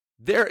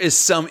There is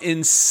some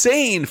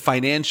insane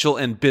financial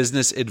and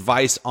business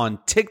advice on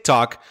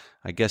TikTok.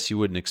 I guess you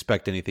wouldn't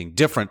expect anything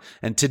different.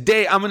 And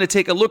today I'm going to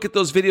take a look at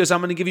those videos.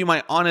 I'm going to give you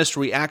my honest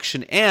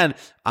reaction, and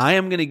I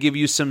am going to give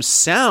you some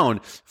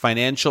sound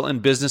financial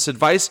and business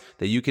advice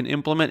that you can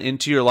implement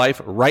into your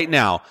life right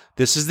now.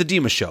 This is the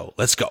DIMA Show.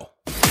 Let's go.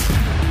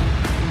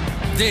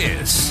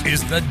 This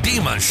is the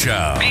DIMA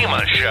Show.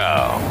 DIMA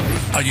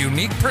Show. A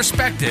unique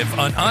perspective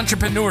on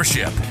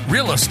entrepreneurship,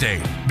 real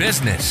estate,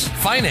 business,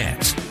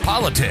 finance,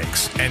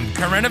 politics, and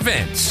current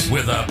events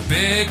with a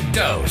big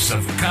dose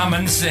of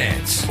common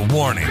sense.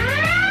 Warning.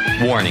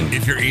 Warning.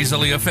 If you're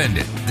easily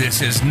offended,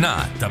 this is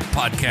not the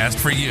podcast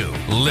for you.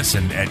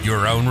 Listen at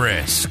your own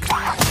risk.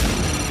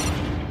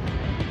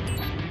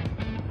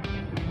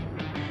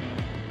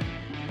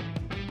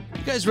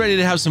 You guys ready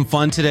to have some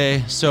fun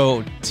today?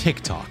 So,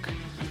 TikTok.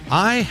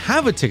 I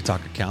have a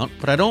TikTok account,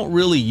 but I don't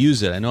really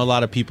use it. I know a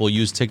lot of people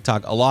use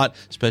TikTok a lot,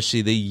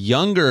 especially the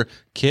younger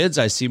kids.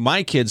 I see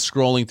my kids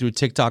scrolling through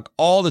TikTok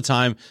all the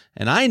time,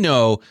 and I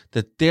know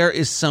that there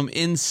is some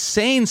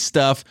insane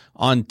stuff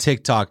on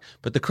TikTok.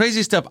 But the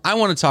crazy stuff I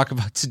want to talk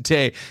about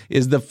today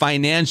is the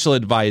financial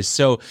advice.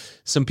 So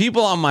some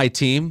people on my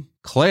team,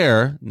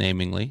 Claire,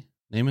 namely,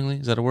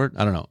 is that a word?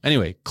 I don't know.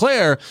 Anyway,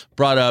 Claire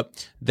brought up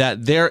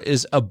that there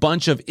is a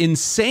bunch of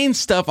insane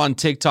stuff on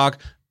TikTok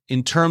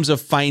in terms of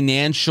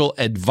financial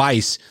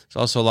advice. There's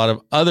also a lot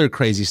of other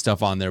crazy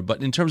stuff on there,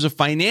 but in terms of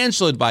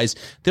financial advice,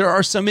 there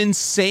are some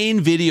insane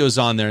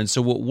videos on there. And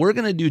so what we're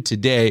going to do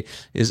today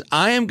is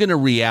I am going to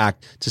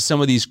react to some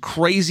of these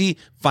crazy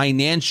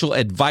financial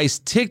advice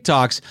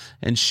TikToks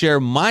and share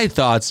my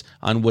thoughts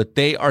on what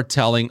they are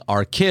telling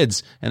our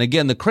kids. And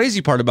again, the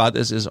crazy part about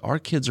this is our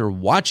kids are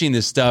watching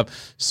this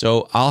stuff,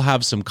 so I'll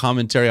have some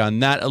commentary on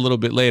that a little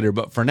bit later.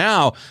 But for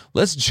now,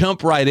 let's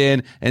jump right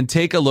in and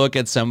take a look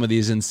at some of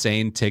these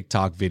insane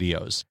TikTok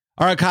videos.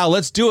 All right, Kyle,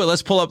 let's do it.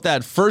 Let's pull up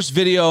that first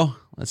video.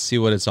 Let's see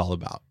what it's all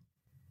about.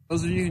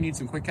 Those of you who need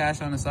some quick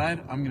cash on the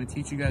side, I'm going to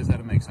teach you guys how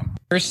to make some.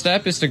 First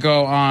step is to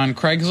go on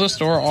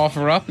Craigslist or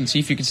OfferUp and see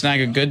if you can snag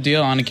a good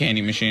deal on a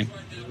candy machine.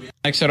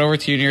 Next, head over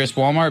to your nearest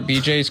Walmart,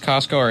 BJ's,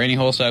 Costco, or any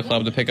wholesale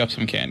club to pick up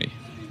some candy.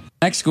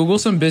 Next, Google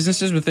some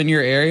businesses within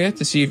your area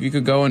to see if you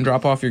could go and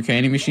drop off your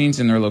candy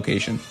machines in their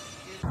location.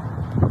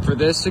 For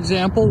this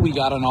example, we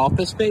got an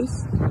office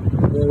space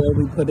where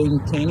we'll be putting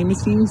candy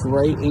machines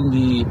right in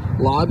the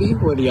lobby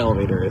where the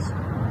elevator is.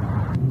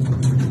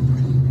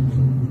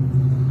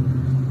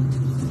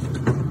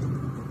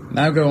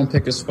 Now go and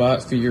pick a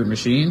spot for your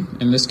machine.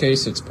 In this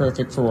case, it's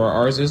perfect for where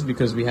ours is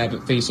because we have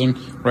it facing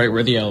right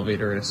where the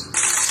elevator is.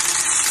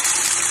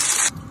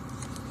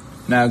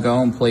 Now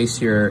go and place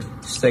your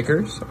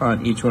stickers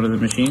on each one of the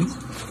machines.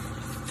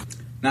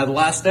 Now the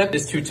last step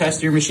is to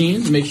test your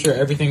machine to make sure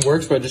everything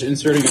works by just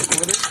inserting a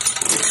quarter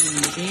in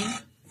the machine,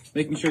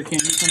 making sure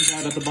candy comes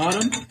out at the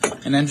bottom,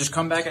 and then just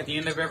come back at the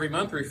end of every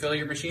month, refill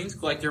your machines,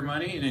 collect your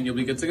money, and then you'll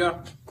be good to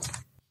go.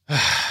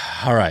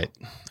 All right.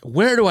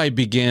 Where do I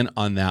begin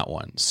on that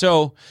one?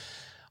 So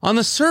on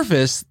the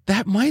surface,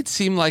 that might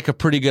seem like a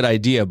pretty good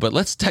idea, but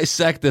let's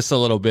dissect this a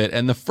little bit.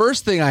 And the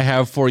first thing I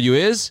have for you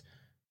is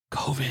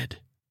COVID.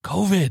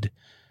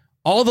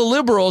 All the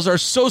liberals are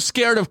so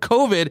scared of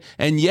COVID,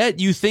 and yet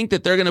you think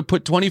that they're going to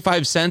put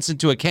 25 cents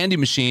into a candy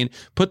machine,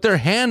 put their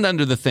hand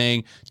under the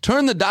thing,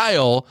 turn the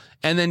dial,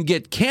 and then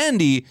get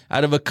candy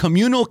out of a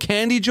communal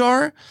candy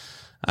jar?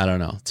 I don't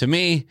know. To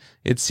me,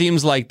 it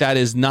seems like that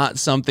is not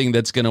something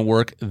that's going to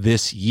work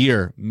this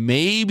year.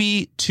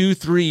 Maybe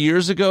 2-3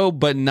 years ago,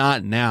 but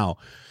not now.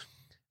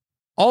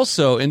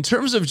 Also, in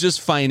terms of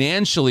just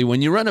financially,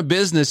 when you run a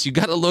business, you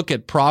got to look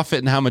at profit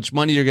and how much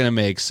money you're going to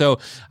make. So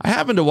I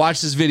happened to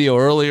watch this video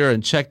earlier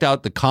and checked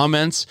out the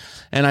comments.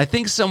 And I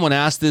think someone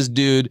asked this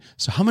dude,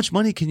 so how much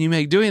money can you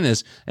make doing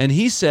this? And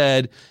he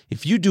said,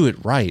 if you do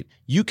it right,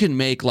 you can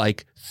make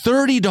like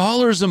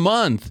 $30 a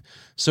month.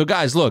 So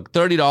guys, look,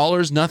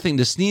 $30, nothing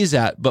to sneeze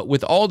at. But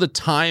with all the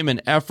time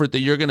and effort that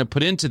you're going to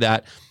put into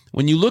that,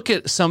 when you look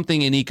at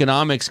something in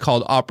economics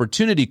called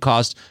opportunity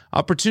cost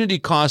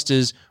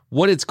is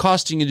what it's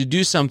costing you to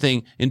do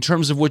something in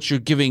terms of what you're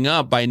giving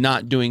up by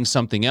not doing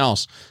something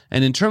else.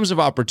 And in terms of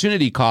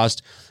opportunity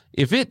cost,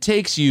 if it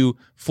takes you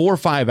 4 or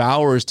 5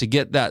 hours to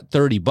get that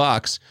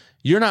 $30,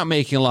 you're not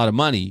making a lot of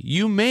money.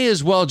 You may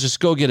as well just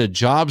go get a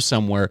job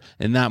somewhere,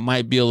 and that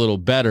might be a little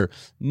better.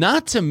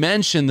 Not to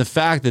mention the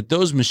fact that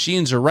those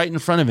machines are right in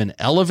front of an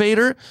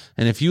elevator,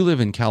 and if you live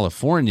in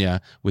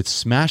California with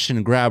smash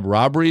and grab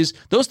robberies,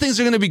 those things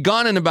are going to be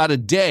gone in about a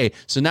day.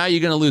 So now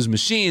you're going to lose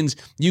machines.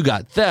 You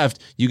got theft,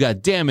 you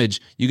got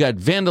damage, you got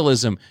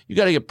vandalism, you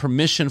got to get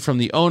permission from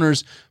the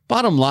owners.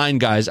 Bottom line,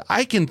 guys,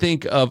 I can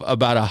think of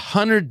about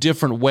 100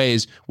 different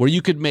ways where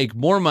you could make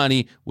more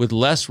money with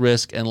less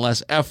risk and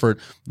less effort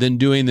than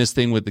doing this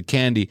thing with the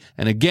candy.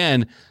 And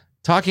again,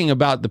 talking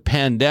about the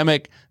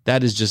pandemic,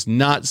 that is just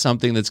not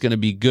something that's going to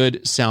be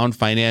good, sound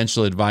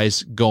financial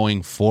advice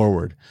going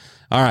forward.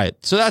 All right,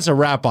 so that's a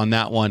wrap on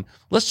that one.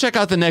 Let's check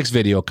out the next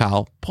video,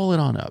 Kyle. Pull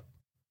it on up.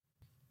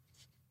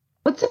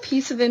 What's a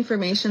piece of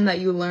information that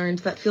you learned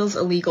that feels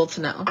illegal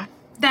to know?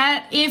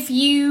 That if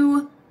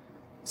you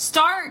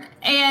start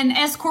an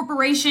S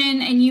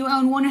corporation and you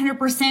own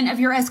 100% of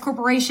your S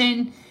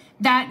corporation,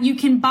 that you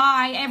can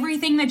buy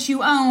everything that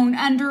you own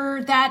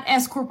under that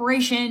S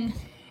corporation,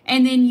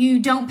 and then you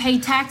don't pay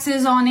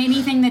taxes on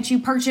anything that you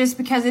purchase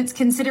because it's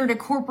considered a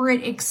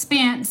corporate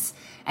expense.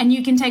 And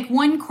you can take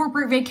one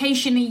corporate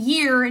vacation a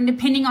year, and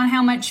depending on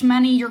how much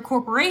money your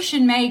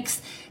corporation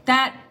makes,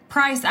 that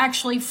price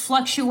actually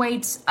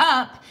fluctuates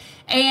up.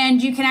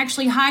 And you can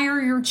actually hire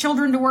your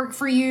children to work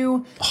for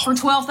you for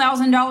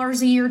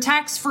 $12,000 a year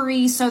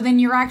tax-free. So then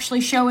you're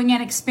actually showing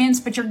an expense,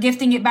 but you're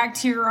gifting it back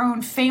to your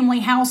own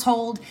family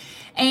household.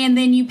 And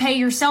then you pay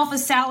yourself a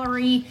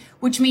salary,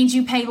 which means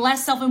you pay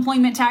less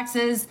self-employment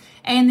taxes.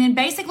 And then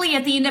basically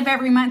at the end of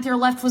every month, you're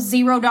left with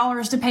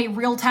 $0 to pay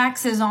real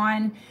taxes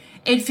on.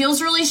 It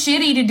feels really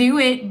shitty to do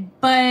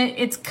it, but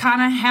it's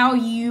kind of how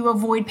you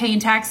avoid paying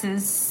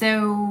taxes.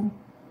 So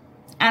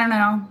I don't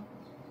know.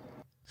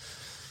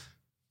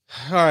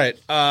 All right.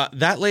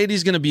 That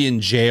lady's going to be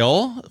in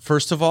jail.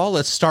 First of all,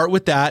 let's start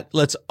with that.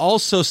 Let's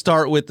also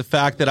start with the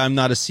fact that I'm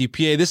not a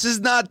CPA. This is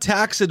not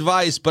tax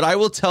advice, but I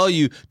will tell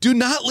you, do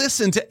not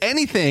listen to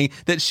anything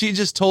that she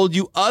just told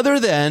you other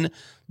than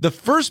the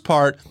first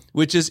part,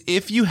 which is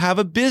if you have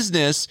a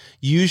business,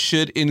 you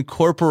should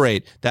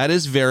incorporate. That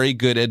is very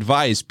good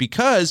advice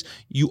because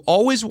you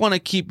always want to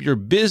keep your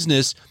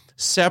business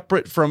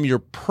separate from your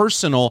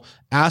personal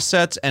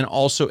assets and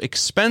also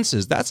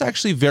expenses. That's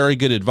actually very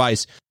good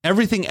advice.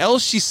 Everything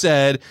else she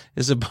said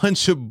is a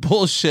bunch of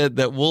bullshit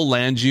that will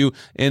land you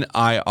in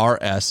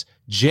IRS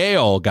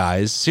jail,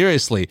 guys.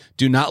 Seriously,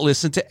 do not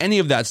listen to any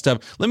of that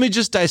stuff. Let me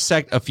just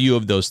dissect a few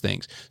of those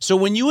things. So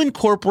when you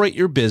incorporate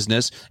your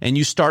business and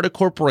you start a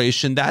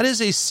corporation, that is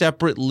a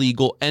separate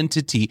legal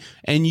entity,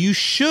 and you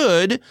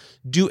should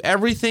do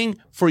everything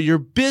for your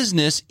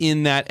business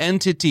in that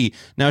entity.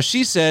 Now,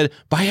 she said,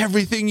 buy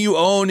everything you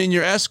own in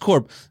your S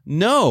Corp.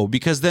 No,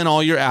 because then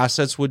all your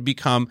assets would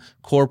become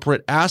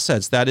corporate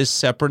assets. That is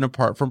separate and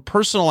apart from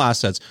personal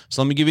assets.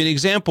 So let me give you an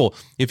example.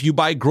 If you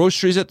buy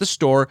groceries at the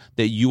store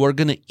that you are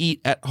going to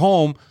eat at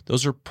home,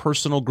 those are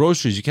personal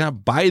groceries. You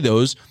cannot buy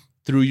those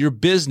through your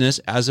business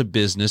as a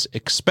business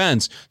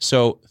expense.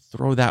 So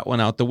throw that one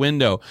out the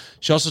window.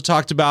 She also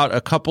talked about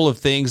a couple of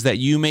things that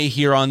you may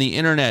hear on the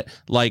internet,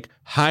 like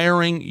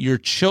hiring your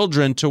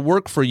children to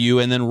work for you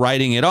and then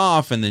writing it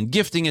off and then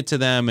gifting it to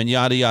them and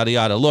yada, yada,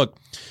 yada. Look,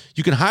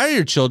 you can hire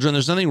your children.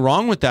 There's nothing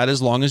wrong with that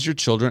as long as your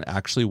children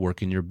actually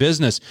work in your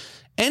business.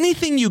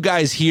 Anything you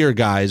guys hear,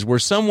 guys, where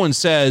someone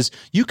says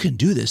you can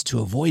do this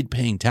to avoid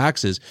paying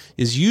taxes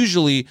is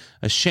usually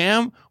a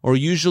sham or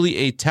usually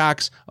a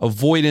tax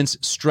avoidance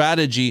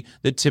strategy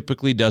that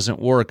typically doesn't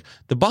work.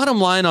 The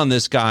bottom line on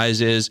this,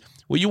 guys, is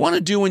what you want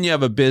to do when you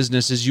have a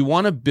business is you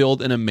want to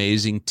build an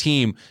amazing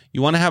team.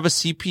 You want to have a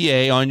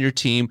CPA on your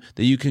team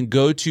that you can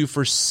go to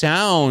for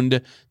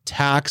sound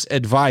tax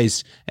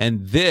advice.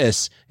 And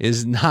this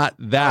is not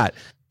that.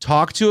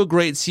 Talk to a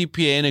great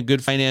CPA and a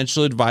good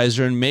financial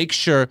advisor and make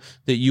sure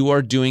that you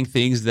are doing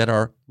things that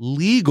are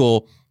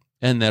legal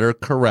and that are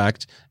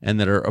correct and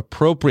that are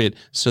appropriate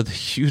so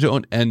that you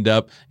don't end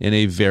up in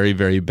a very,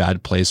 very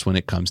bad place when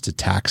it comes to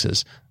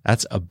taxes.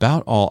 That's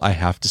about all I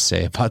have to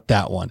say about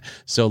that one.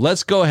 So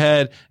let's go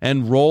ahead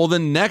and roll the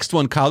next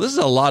one, Kyle. This is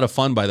a lot of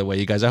fun, by the way,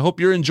 you guys. I hope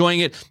you're enjoying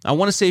it. I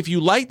want to say if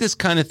you like this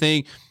kind of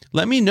thing,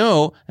 let me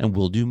know and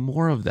we'll do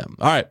more of them.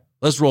 All right,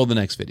 let's roll the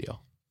next video.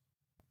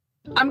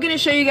 I'm going to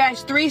show you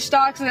guys 3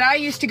 stocks that I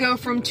used to go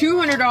from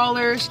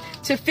 $200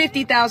 to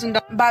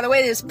 $50,000. By the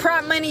way, this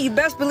prop money, you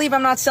best believe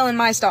I'm not selling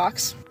my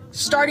stocks.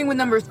 Starting with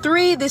number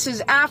 3, this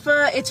is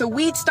AFA. It's a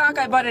weed stock.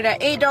 I bought it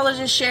at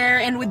 $8 a share,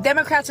 and with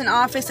Democrats in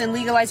office and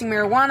legalizing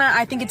marijuana,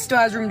 I think it still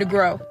has room to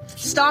grow.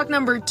 Stock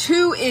number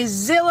 2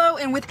 is Zillow,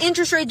 and with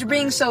interest rates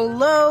being so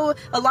low,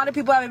 a lot of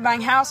people have been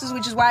buying houses,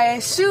 which is why I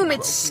assume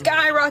it's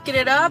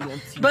skyrocketed up,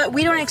 but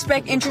we don't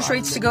expect interest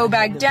rates to go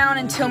back down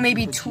until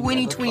maybe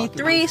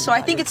 2023, so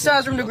I think it still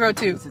has room to grow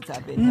too.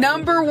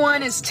 Number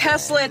 1 is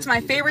Tesla. It's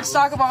my favorite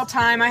stock of all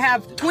time. I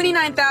have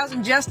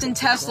 $29,000 just in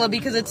Tesla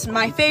because it's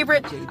my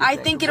favorite. I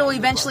think it'll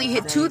eventually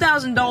hit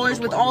 $2,000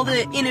 with all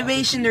the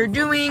innovation they're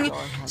doing,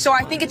 so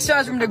I think it still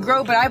has room to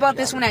grow, but I bought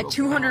this one at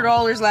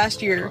 $200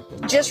 last year.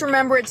 Just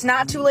remember, it's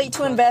not too late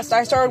to invest.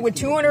 I started with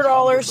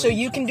 $200, so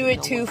you can do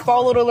it too.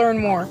 Follow to learn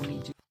more.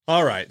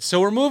 All right, so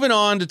we're moving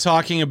on to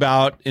talking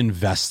about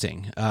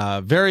investing.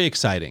 Very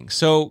exciting.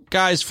 So,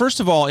 guys, first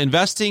of all,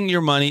 investing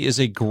your money is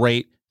a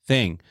great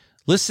thing.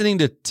 Listening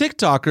to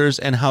TikTokers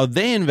and how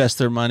they invest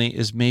their money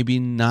is maybe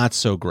not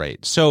so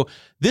great. So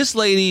this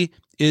lady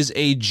is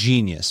a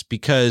genius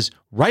because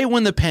right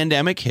when the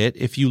pandemic hit,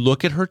 if you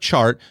look at her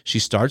chart, she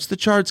starts the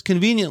charts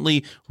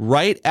conveniently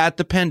right at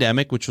the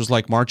pandemic, which was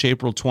like March,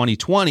 April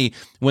 2020,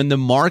 when the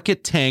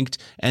market tanked.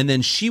 And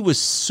then she was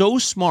so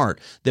smart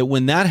that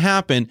when that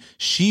happened,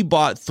 she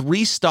bought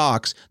 3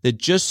 stocks that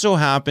just so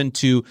happened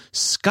to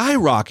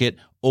skyrocket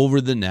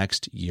over the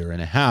next year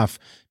and a half.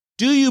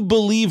 Do you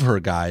believe her,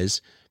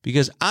 guys?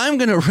 Because I'm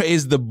going to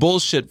raise the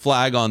bullshit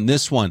flag on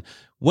this one.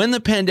 When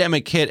the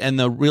pandemic hit and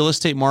the real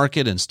estate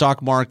market and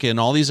stock market and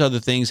all these other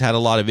things had a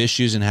lot of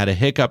issues and had a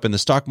hiccup and the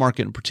stock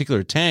market in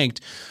particular tanked,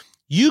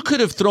 You could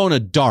have thrown a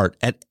dart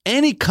at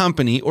any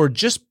company or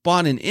just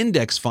bought an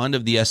index fund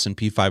of the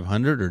S&P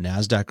 500 or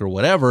NASDAQ or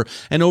whatever,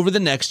 and over the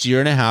next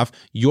year and a half,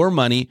 your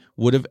money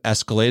would have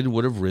escalated,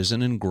 would have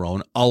risen and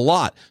grown a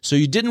lot. So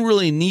you didn't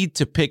really need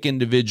to pick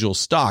individual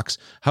stocks.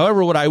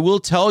 However, what I will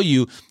tell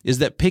you is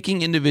that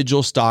picking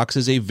individual stocks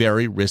is a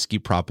very risky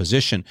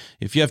proposition.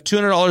 If you have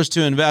 $200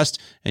 to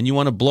invest and you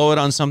want to blow it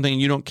on something and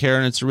you don't care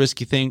and it's a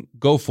risky thing,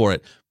 go for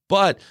it.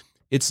 But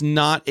it's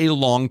not a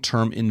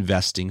long-term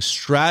investing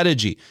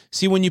strategy.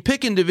 See, when you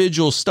pick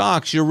individual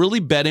stocks, you're really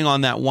betting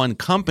on that one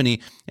company,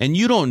 and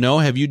you don't know,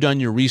 have you done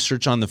your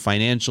research on the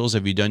financials?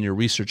 Have you done your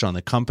research on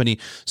the company?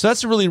 So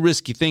that's a really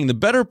risky thing. The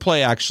better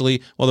play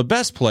actually, well, the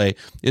best play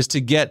is to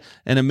get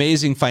an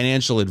amazing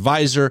financial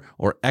advisor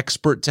or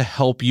expert to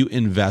help you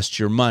invest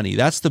your money.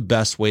 That's the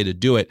best way to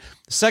do it.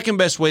 The second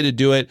best way to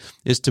do it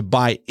is to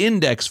buy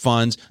index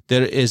funds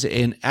that is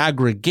an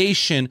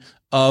aggregation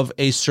of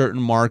a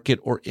certain market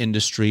or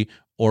industry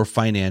or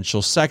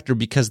financial sector,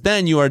 because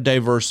then you are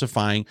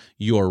diversifying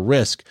your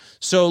risk.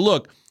 So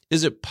look,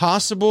 is it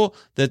possible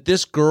that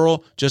this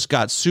girl just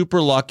got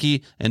super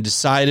lucky and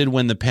decided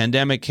when the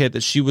pandemic hit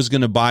that she was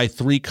going to buy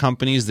 3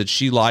 companies that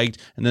she liked,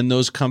 and then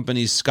those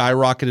companies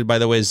skyrocketed? By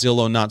the way,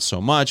 Zillow not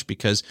so much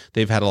because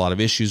they've had a lot of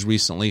issues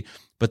recently.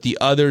 But the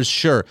others,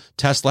 sure,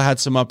 Tesla had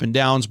some up and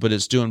downs, but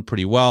it's doing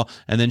pretty well.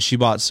 And then she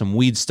bought some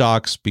weed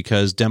stocks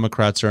because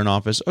Democrats are in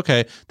office.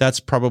 Okay, that's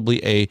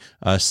probably a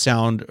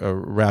sound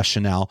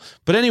rationale.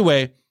 But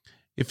anyway,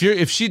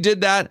 if she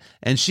did that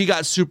and she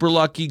got super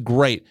lucky,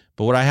 great.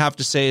 But what I have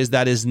to say is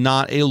that is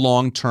not a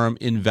long-term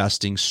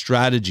investing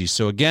strategy.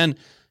 So again,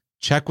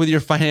 check with your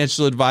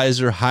financial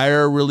advisor,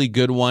 hire a really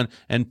good one,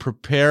 and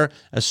prepare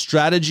a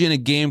strategy and a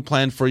game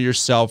plan for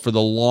yourself for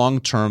the long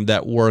term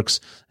that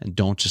works. And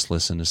don't just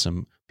listen to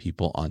some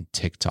people on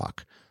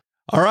TikTok.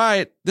 All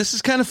right, this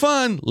is kind of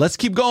fun. Let's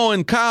keep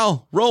going.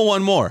 Kyle, roll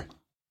one more.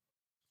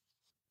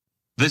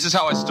 This is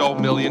how I stole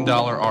 $1 million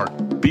art.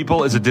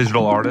 Beeple is a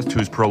digital artist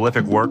whose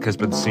prolific work has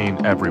been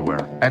seen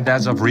everywhere. And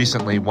as of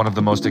recently, one of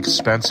the most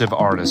expensive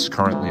artists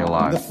currently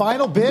alive. The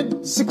final bid,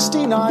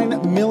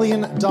 $69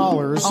 million.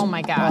 Oh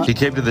my gosh. He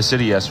came to the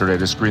city yesterday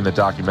to screen the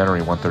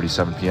documentary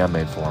 1:37 p.m.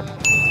 made for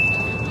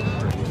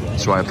him.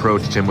 So I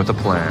approached him with a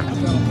plan.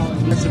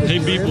 Hey,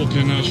 Beeple,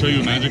 can I show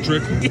you a magic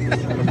trick?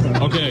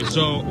 Okay,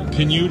 so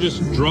can you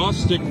just draw a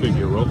stick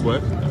figure real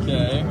quick?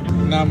 Okay.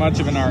 Not much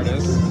of an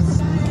artist.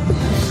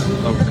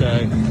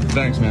 Okay.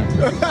 Thanks, man.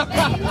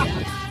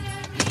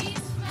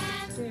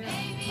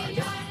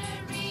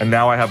 And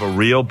now I have a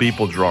real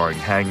Beeple drawing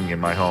hanging in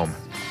my home.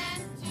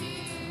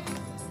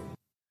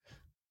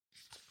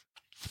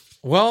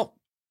 Well,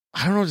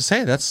 I don't know what to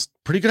say. That's a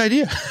pretty good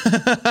idea.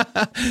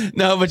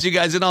 No, but you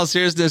guys, in all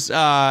seriousness,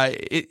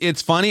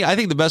 it's funny. I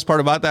think the best part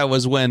about that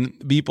was when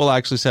Beeple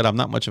actually said, I'm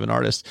not much of an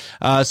artist.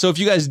 So if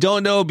you guys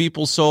don't know,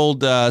 Beeple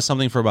sold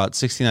something for about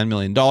 $69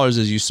 million,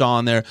 as you saw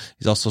in there.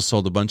 He's also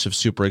sold a bunch of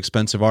super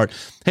expensive art.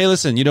 Hey,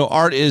 listen,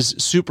 art is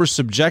super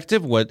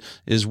subjective. What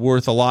is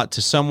worth a lot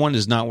to someone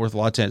is not worth a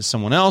lot to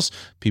someone else.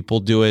 People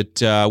do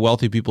it,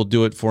 wealthy people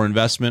do it for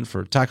investment,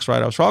 for tax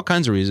write-offs, for all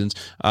kinds of reasons.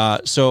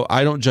 So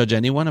I don't judge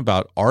anyone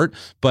about art,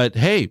 but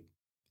hey,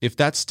 if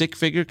that stick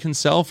figure can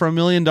sell for $1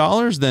 million,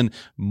 then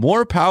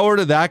more power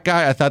to that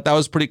guy. I thought that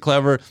was pretty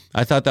clever.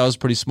 I thought that was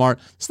pretty smart.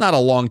 It's not a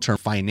long-term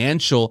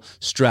financial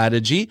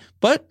strategy,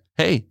 but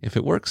hey, if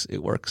it works,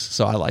 it works.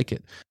 So I like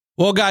it.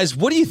 Well, guys,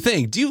 what do you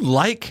think? Do you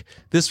like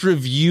this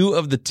review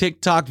of the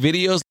TikTok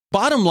videos?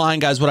 Bottom line,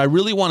 guys, what I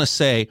really want to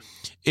say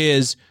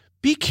is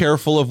be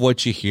careful of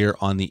what you hear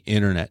on the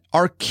internet.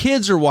 Our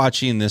kids are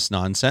watching this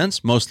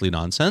nonsense, mostly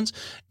nonsense.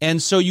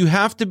 And so you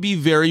have to be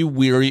very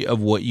wary of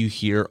what you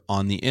hear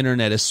on the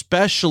internet,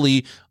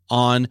 especially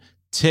on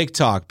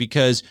TikTok,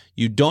 because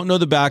you don't know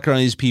the background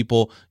of these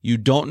people. You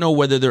don't know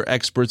whether they're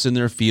experts in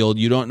their field.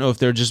 You don't know if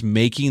they're just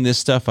making this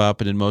stuff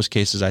up. And in most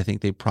cases, I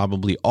think they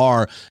probably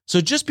are.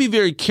 So just be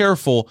very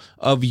careful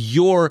of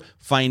your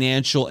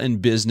financial and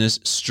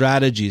business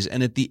strategies.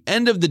 And at the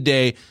end of the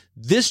day,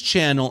 this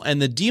channel and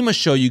the DIMA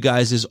show, you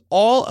guys, is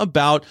all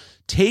about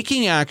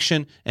taking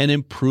action and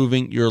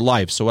improving your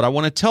life. So what I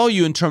want to tell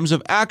you in terms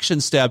of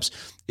action steps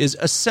is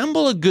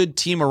assemble a good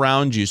team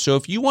around you. So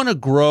if you want to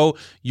grow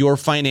your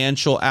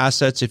financial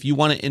assets, if you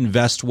want to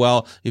invest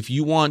well, if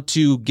you want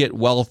to get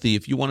wealthy,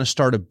 if you want to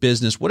start a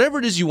business, whatever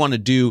it is you want to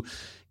do,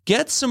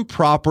 get some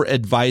proper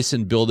advice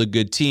and build a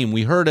good team.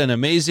 We heard an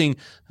amazing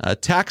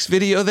tax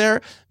video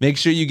there. Make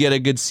sure you get a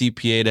good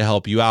CPA to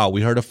help you out.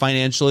 We heard a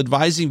financial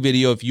advising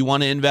video. If you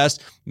want to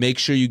invest, make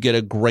sure you get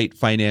a great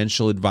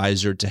financial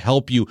advisor to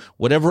help you.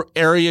 Whatever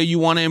area you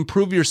want to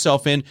improve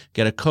yourself in,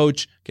 get a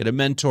coach, get a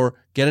mentor,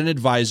 get an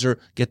advisor,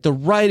 get the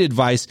right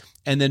advice,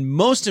 and then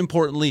most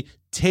importantly,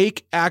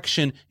 take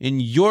action in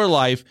your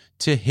life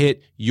to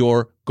hit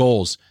your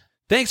goals.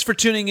 Thanks for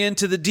tuning in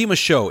to The DIMA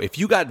Show. If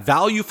you got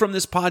value from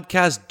this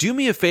podcast, do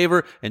me a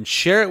favor and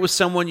share it with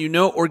someone you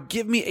know, or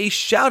give me a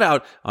shout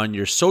out on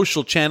your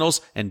social channels,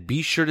 and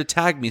be sure to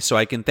tag me so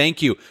I can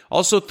thank you.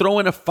 Also, throw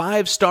in a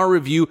 5-star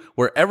review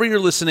wherever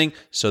you're listening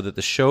so that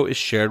the show is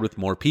shared with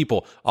more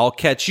people. I'll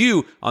catch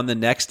you on the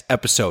next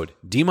episode.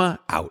 DIMA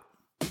out.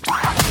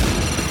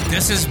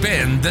 This has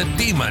been The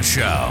DIMA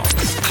Show.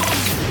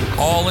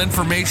 All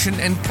information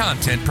and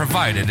content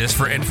provided is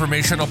for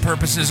informational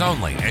purposes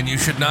only, and you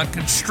should not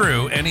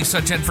construe any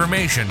such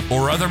information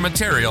or other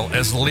material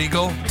as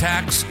legal,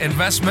 tax,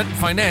 investment,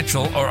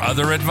 financial, or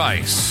other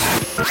advice.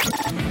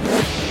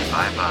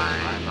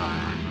 Bye-bye.